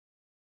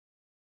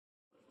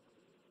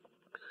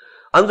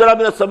Anzala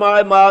min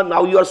as-samaa'i ma.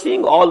 Now you are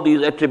seeing all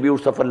these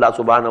attributes of Allah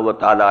subhanahu wa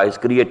ta'ala, His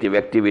creative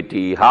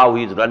activity, how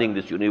He is running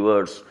this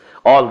universe,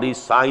 all these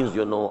signs,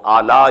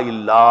 ala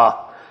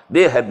illah,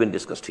 they have been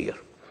discussed here.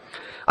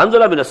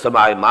 Anzala min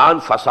as-samaa'i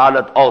ma'an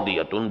fasalat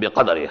awdiyatun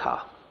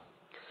biqadariha.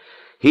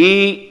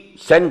 He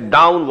sent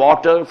down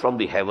water from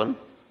the heaven,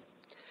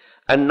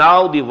 and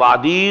now the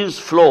wadis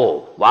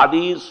flow,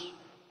 wadis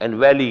and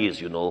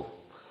valleys,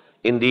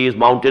 in these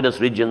mountainous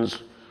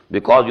regions,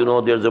 because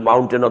there's a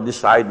mountain on this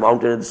side,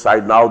 mountain on this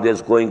side. Now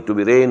there's going to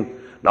be rain.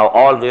 Now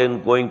all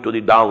rain going to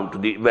the down to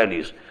the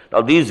valleys.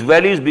 Now these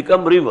valleys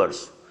become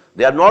rivers.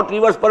 They are not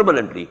rivers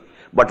permanently,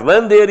 but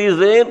when there is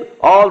rain,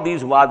 all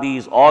these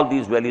wadis, all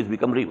these valleys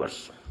become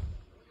rivers.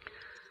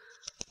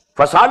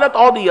 Fasalat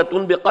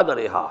awdiyatun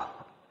biqadariha.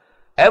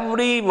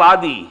 Every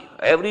wadi,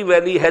 every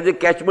valley has a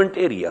catchment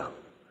area.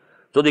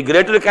 So the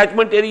greater the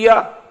catchment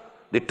area,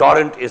 the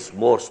torrent is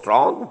more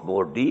strong,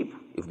 more deep.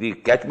 If the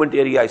catchment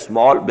area is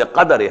small,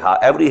 biqadariha,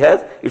 every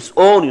has its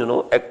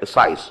own,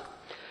 size.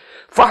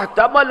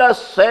 فَاحْتَمَلَ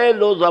السَّيْلُ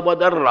زَبَدَ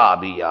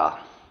الرَّابِيَةِ.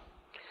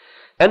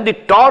 And the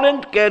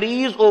torrent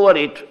carries over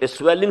it a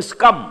swelling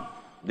scum.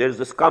 There is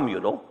a scum,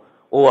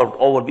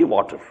 over the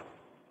water.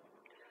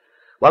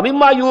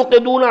 وَمِمَّا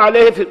يُوقِدُونَ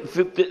عَلَيْهِ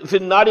فِي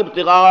النَّارِ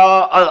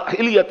ابْتِغَاءَ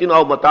حِلْيَةٍ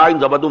أَوْ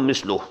مَتَاعٍ زَبَدٌ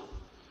مِثْلُهُ.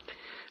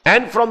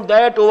 And from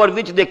that over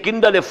which they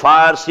kindle a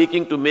fire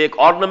seeking to make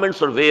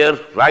ornaments or wear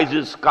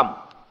rises scum.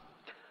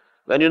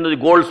 When the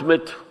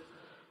goldsmith,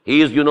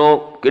 he is,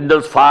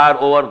 kindles fire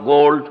over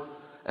gold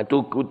and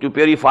to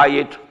purify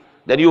it,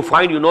 then you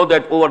find,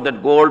 that over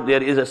that gold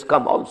there is a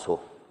scum also.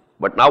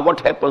 But now what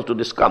happens to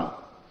this scum?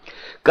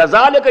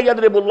 كَذَلِكَ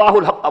يَضْرِبُ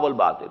اللَّهُ الْحَقَّ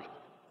وَالْبَاطِلَ.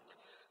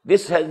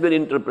 This has been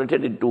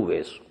interpreted in two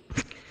ways.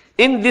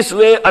 In this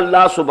way,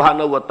 Allah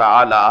subhanahu wa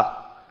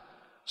ta'ala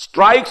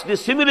strikes the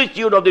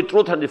similitude of the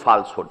truth and the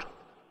falsehood.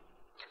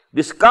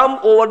 The scum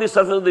over the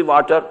surface of the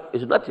water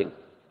is nothing.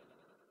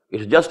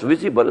 It's just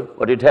visible,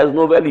 but it has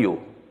no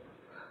value.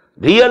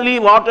 Really,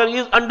 water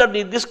is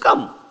underneath the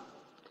scum.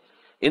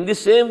 In the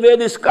same way,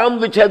 the scum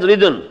which has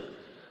risen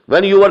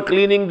when you are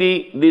cleaning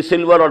the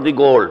silver or the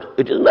gold,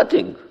 it is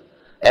nothing.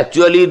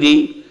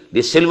 Actually,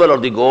 the silver or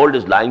the gold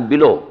is lying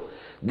below.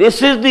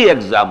 This is the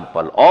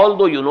example.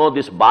 Although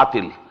this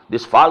batil,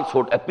 this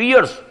falsehood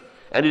appears,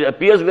 and it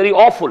appears very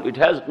awful, it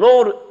has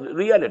no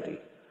reality.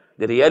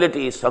 The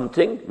reality is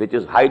something which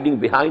is hiding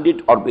behind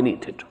it or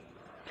beneath it.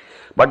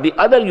 But the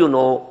other,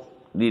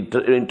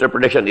 the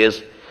interpretation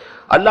is,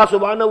 Allah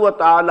subhanahu wa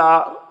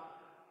ta'ala,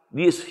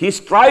 He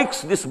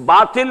strikes this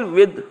batil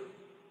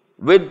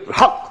with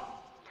haqq.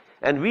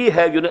 And we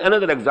have,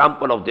 another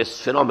example of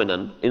this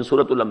phenomenon in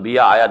Surah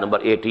Al-Anbiya, ayah number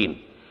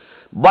 18.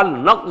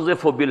 بَلْ نَقْذِفُ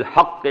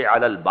بِالْحَقِّ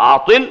عَلَى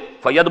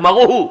الْبَاطِلِ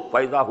فَيَدْمَغُهُ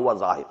فَإِذَا هُوَ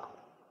زَاهِقٌ.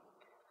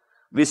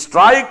 We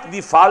strike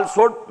the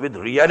falsehood with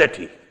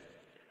reality.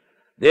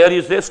 There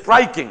is a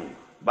striking.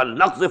 بَلْ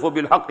نَقْذِفُ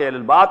بِالْحَقِّ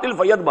عَلَى الْبَاطِلِ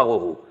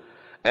فَيَدْمَغُهُ.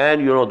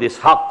 And this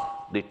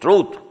haqq, the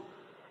truth,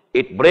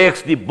 it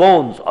breaks the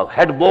bones of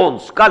head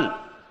bones, skull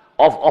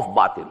of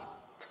batil.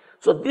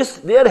 So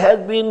there has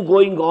been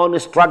going on a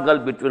struggle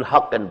between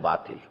haqq and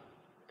batil.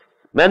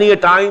 Many a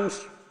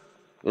times,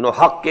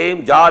 haqq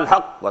came, ja'al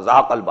haqq wa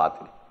zahaq al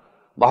batil.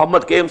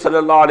 Muhammad came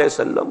sallallahu alayhi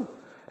wasallam,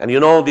 and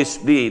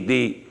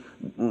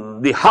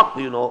the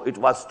haqq, it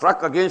was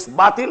struck against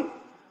batil,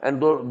 and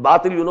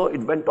batil,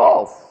 it went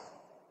off.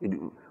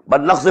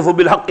 But naqzifu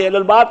bil haqqi ala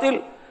al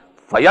batil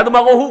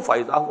fayadmaghuhu fa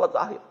idha huwa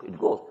zahiq. It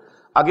goes.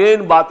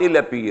 Again batil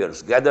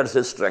appears, gathers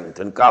his strength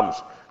and comes.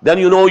 Then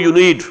you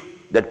need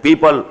that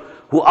people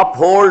who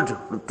uphold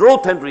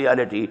truth and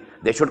reality,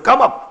 they should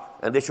come up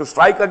and they should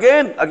strike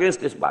again against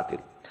this batil.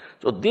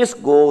 So this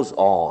goes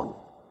on.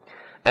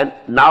 And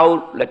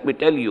now let me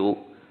tell you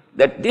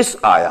that this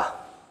ayah,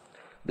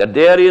 that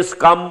there is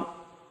scum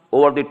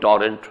over the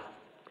torrent,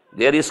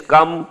 there is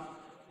scum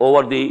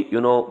over the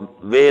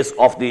ways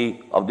of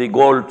the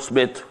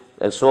goldsmith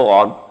and so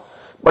on,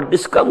 but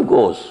this scum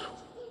goes.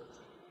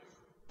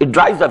 It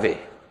dries away.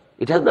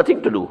 It has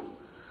nothing to do.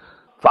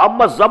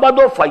 فَأَمَّا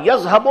الزَّبَدُ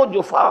فَيَذْهَبُ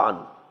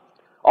جُفَاءً.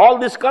 All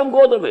this scum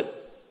goes away.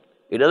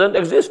 It doesn't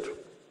exist.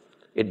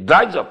 It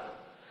dries up.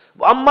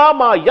 وَأَمَّا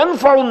مَا يَنْفَعُ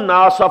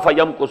النَّاسَ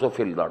فَيَمْكُسُ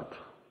فِي الْأَرْضِ.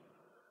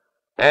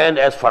 And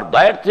as for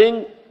that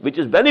thing which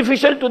is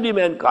beneficial to the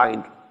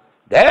mankind,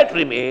 that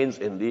remains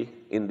in the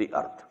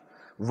earth.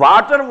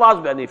 Water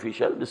was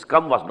beneficial, the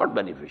scum was not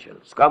beneficial.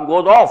 Scum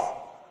goes off.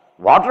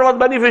 Water was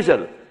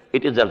beneficial.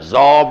 It is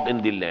absorbed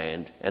in the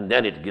land, and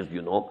then it gives,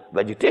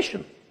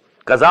 vegetation.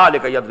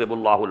 كَذَلِكَ يَضْرِبُ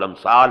اللَّهُ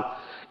الْأَمْثَالَ.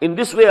 In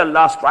this way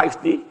Allah strikes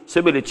the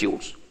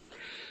similitudes.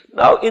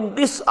 Now in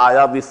this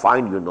ayah we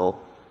find,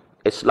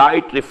 a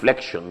slight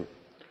reflection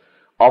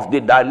of the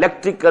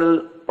dialectical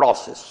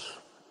process.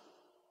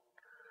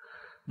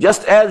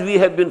 Just as we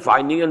have been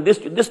finding, and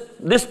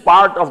this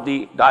part of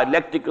the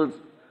dialectical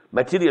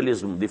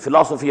materialism, the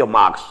philosophy of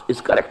Marx,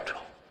 is correct.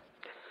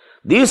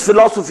 These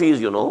philosophies,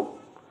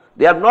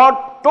 they are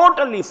not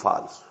totally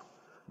false.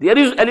 There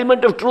is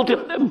element of truth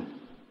in them.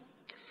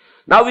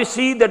 Now we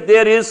see that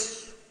there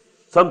is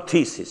some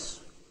thesis.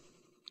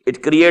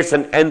 it creates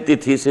an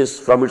antithesis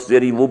from its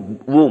very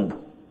womb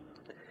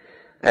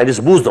and its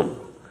bosom.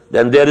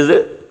 Then there is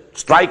a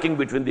striking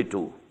between the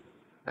two.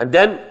 And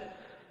then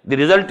the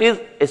result is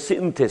a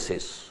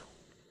synthesis.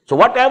 So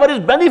whatever is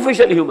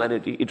beneficial to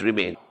humanity, it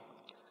remains.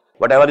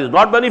 Whatever is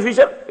not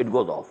beneficial, it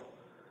goes off.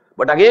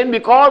 But again,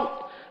 because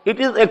it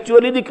is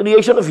actually the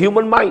creation of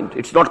human mind,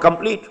 it's not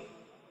complete.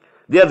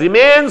 There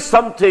remains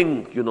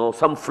something,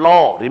 some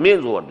flaw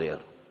remains over there.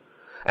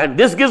 And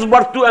this gives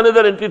birth to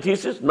another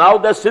antithesis. Now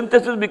the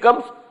synthesis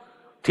becomes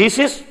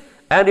thesis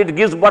and it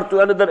gives birth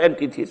to another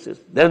antithesis.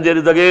 Then there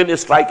is again a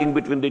striking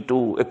between the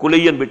two, a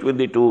collision between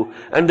the two,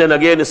 and then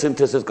again a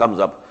synthesis comes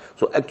up.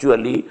 So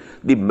actually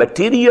the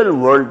material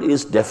world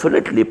is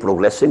definitely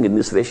progressing in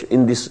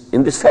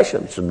this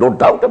fashion. So no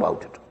doubt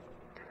about it.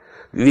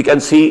 We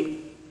can see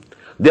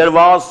there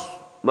was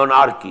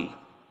monarchy,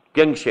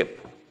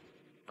 kingship,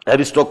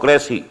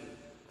 aristocracy,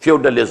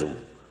 feudalism.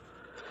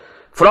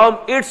 From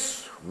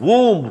its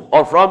womb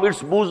or from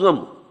its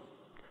bosom,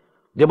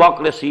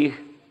 democracy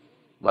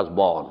was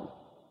born.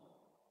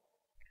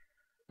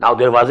 Now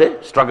there was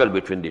a struggle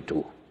between the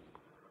two,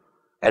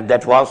 and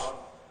that was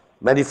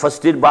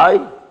manifested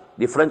by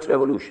the French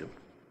Revolution.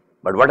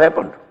 But what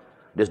happened?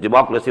 This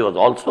democracy was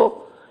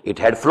also, it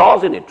had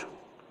flaws in it,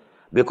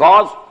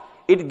 because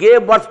it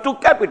gave birth to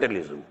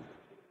capitalism.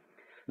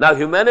 Now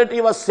humanity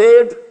was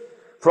saved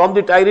from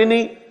the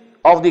tyranny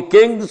of the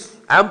kings,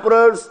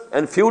 emperors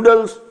and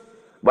feudals,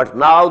 but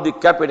now the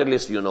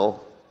capitalists,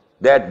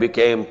 that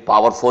became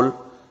powerful,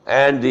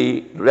 and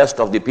the rest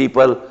of the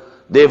people,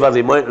 they were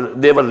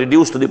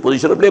reduced to the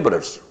position of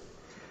laborers.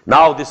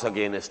 Now this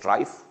again is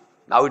strife.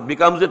 Now it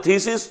becomes a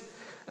thesis,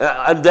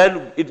 and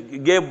then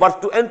it gave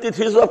birth to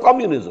antithesis of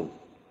communism.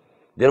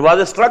 There was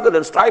a struggle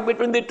and strife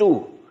between the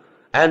two.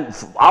 And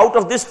out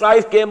of this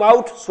strife came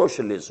out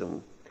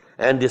socialism.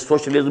 And the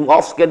socialism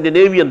of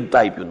Scandinavian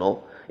type,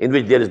 in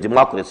which there is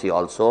democracy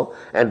also,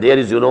 and there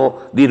is,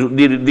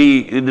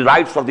 the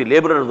rights of the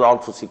laborers are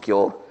also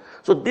secure.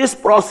 So this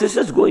process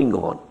is going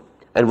on.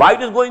 And why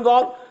it is going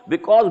on?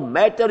 Because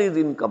matter is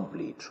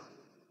incomplete.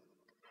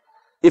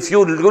 If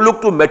you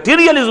look to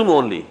materialism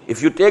only,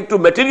 if you take to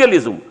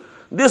materialism,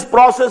 this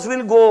process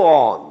will go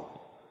on.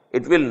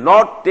 It will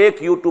not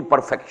take you to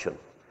perfection.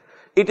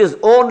 It is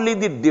only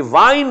the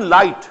divine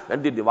light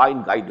and the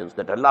divine guidance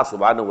that Allah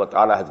subhanahu wa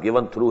ta'ala has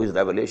given through His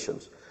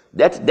revelations.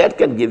 That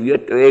can give you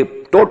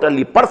a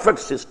totally perfect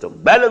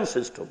system, balanced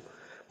system,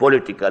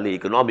 politically,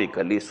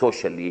 economically,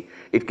 socially.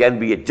 It can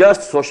be a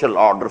just social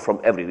order from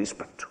every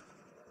respect.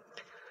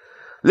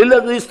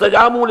 Those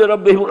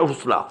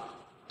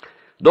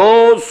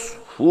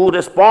who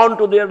respond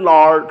to their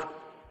Lord,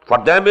 for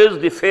them is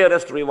the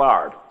fairest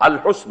reward,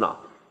 al-husna.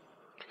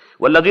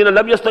 وَالَّذِينَ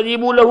لَمْ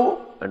يَسْتَجِيبُوا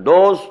لَهُ, and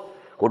those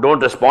who don't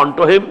respond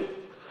to Him,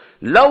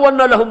 لَوْ أَنَّ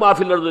لَهُمْ مَا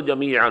فِي الْأَرْضِ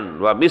جَمِيعًا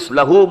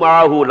وَمِثْلَهُ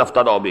مَعَهُ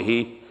لَافْتَدَوْا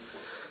بِهِ.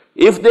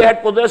 If they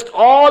had possessed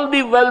all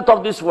the wealth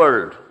of this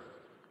world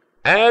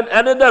and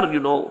another,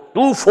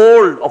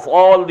 twofold of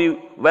all the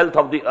wealth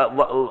of the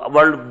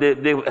world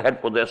they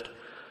had possessed,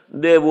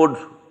 they would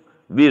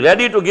be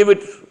ready to give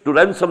it to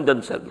ransom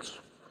themselves.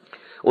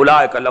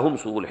 أُولَٰئِكَ لَهُمْ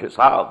سُوءُ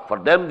الْحِسَابِ. For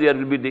them there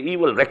will be the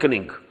evil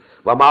reckoning.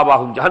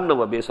 وَمَأْوَاهُمْ جَهَنَّمُ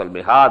وَبِئْسَ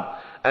الْمِهَادُ.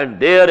 And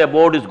their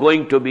abode is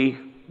going to be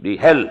the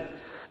hell,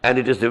 and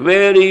it is a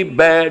very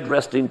bad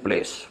resting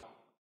place.